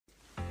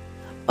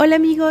Hola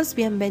amigos,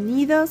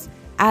 bienvenidos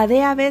a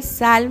DAB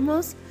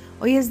Salmos.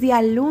 Hoy es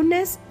día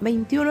lunes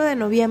 21 de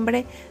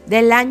noviembre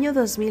del año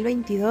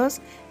 2022.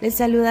 Les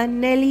saluda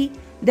Nelly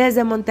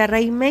desde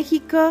Monterrey,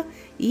 México.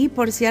 Y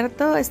por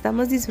cierto,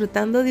 estamos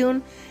disfrutando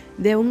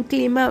de un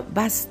clima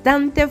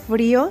bastante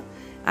frío.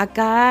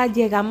 Acá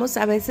llegamos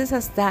a veces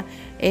hasta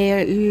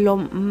lo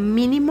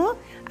mínimo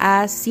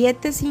a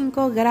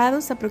 7-5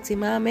 grados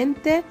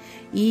aproximadamente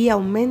y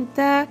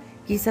aumenta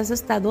quizás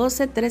hasta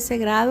 12-13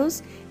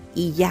 grados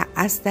y ya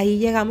hasta ahí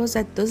llegamos.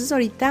 Entonces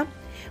ahorita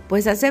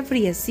pues hace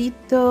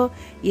friecito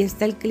y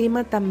está el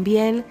clima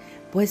también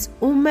pues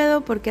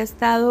húmedo porque ha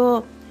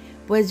estado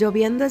pues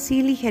lloviendo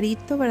así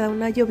ligerito, ¿verdad?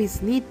 Una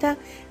lloviznita,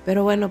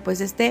 pero bueno,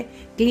 pues este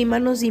clima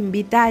nos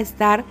invita a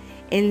estar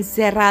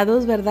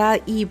encerrados,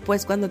 ¿verdad? Y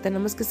pues cuando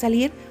tenemos que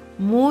salir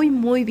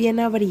muy bien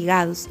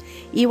abrigados.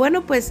 Y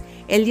bueno, pues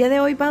el día de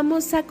hoy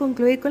vamos a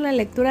concluir con la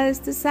lectura de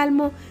este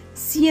Salmo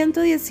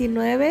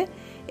 119.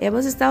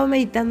 Hemos estado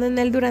meditando en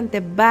él durante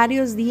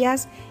varios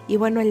días y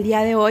bueno, el día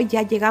de hoy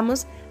ya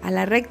llegamos a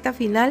la recta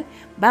final.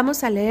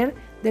 Vamos a leer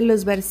de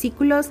los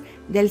versículos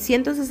del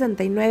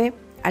 169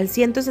 al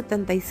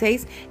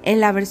 176 en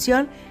la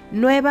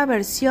nueva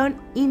versión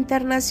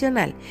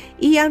internacional.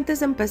 Y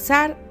antes de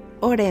empezar,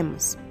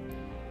 oremos.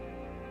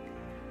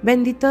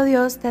 Bendito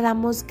Dios, te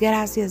damos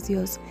gracias,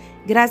 Dios.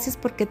 Gracias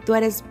porque tú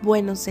eres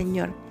bueno,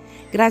 Señor.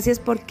 Gracias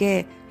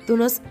porque tú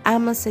nos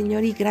amas,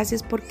 Señor, y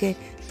gracias porque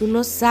tú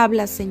nos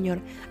hablas, Señor,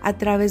 a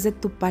través de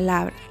tu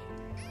palabra.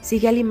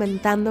 Sigue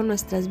alimentando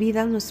nuestras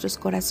vidas, nuestros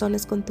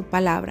corazones con tu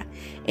palabra.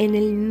 En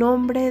el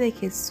nombre de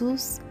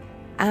Jesús.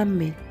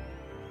 Amén.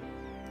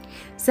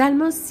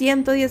 Salmos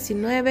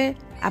 119,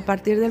 a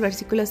partir del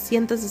versículo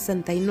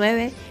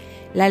 169,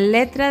 la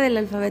letra del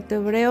alfabeto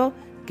hebreo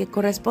que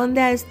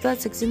corresponde a esta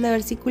sección de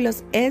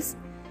versículos es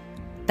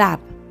Tav,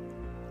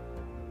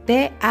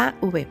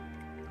 T-A-V.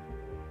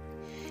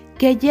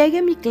 Que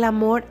llegue mi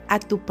clamor a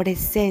tu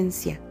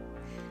presencia.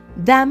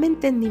 Dame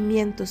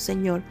entendimiento,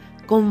 Señor,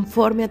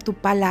 conforme a tu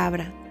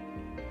palabra.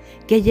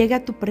 Que llegue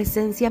a tu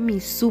presencia mi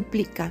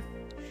súplica.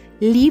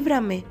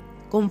 Líbrame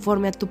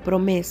conforme a tu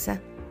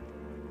promesa.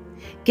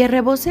 Que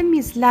rebosen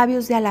mis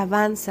labios de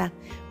alabanza,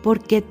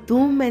 porque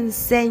tú me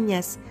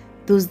enseñas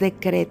tus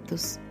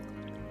decretos.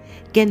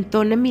 Que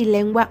entone mi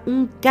lengua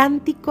un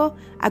cántico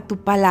a tu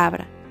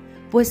palabra,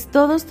 pues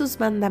todos tus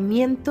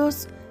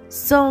mandamientos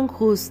son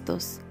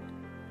justos.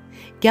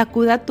 Que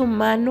acuda tu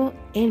mano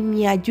en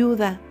mi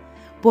ayuda,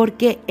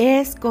 porque he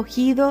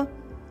escogido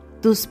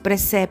tus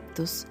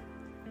preceptos.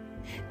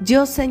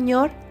 Yo,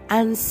 Señor,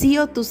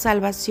 ansío tu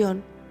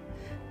salvación.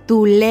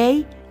 Tu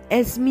ley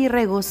es mi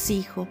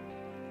regocijo.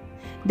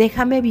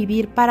 Déjame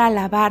vivir para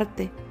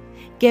alabarte,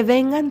 que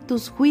vengan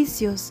tus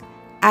juicios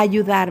a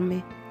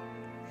ayudarme.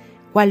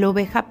 Cual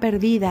oveja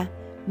perdida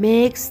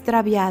me he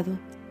extraviado.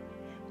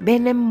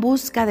 Ven en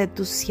busca de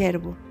tu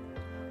siervo,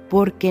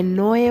 porque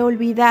no he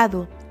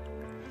olvidado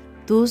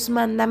tus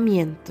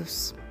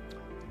mandamientos.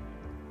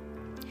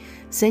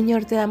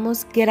 Señor, te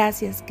damos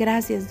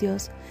gracias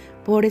Dios,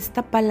 por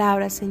esta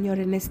palabra, Señor,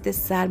 en este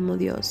salmo,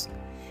 Dios.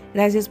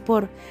 Gracias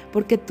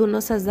porque tú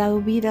nos has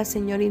dado vida,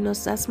 Señor, y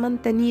nos has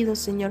mantenido,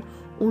 Señor,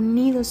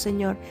 unidos,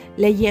 Señor,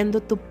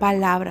 leyendo tu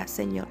palabra,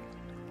 Señor.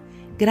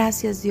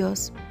 Gracias,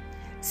 Dios.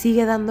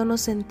 Sigue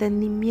dándonos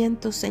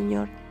entendimiento,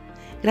 Señor.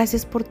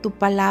 Gracias por tu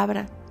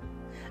palabra.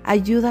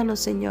 Ayúdanos,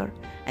 Señor,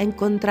 a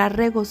encontrar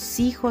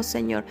regocijo,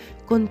 Señor,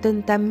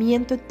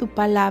 contentamiento en tu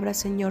palabra,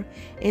 Señor,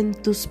 en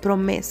tus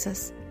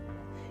promesas.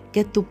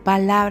 Que tu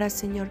palabra,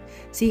 Señor,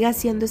 siga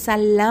siendo esa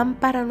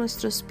lámpara a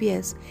nuestros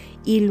pies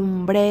y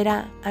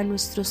lumbrera a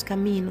nuestros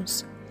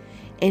caminos.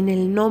 En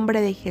el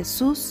nombre de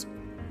Jesús.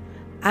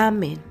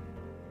 Amén.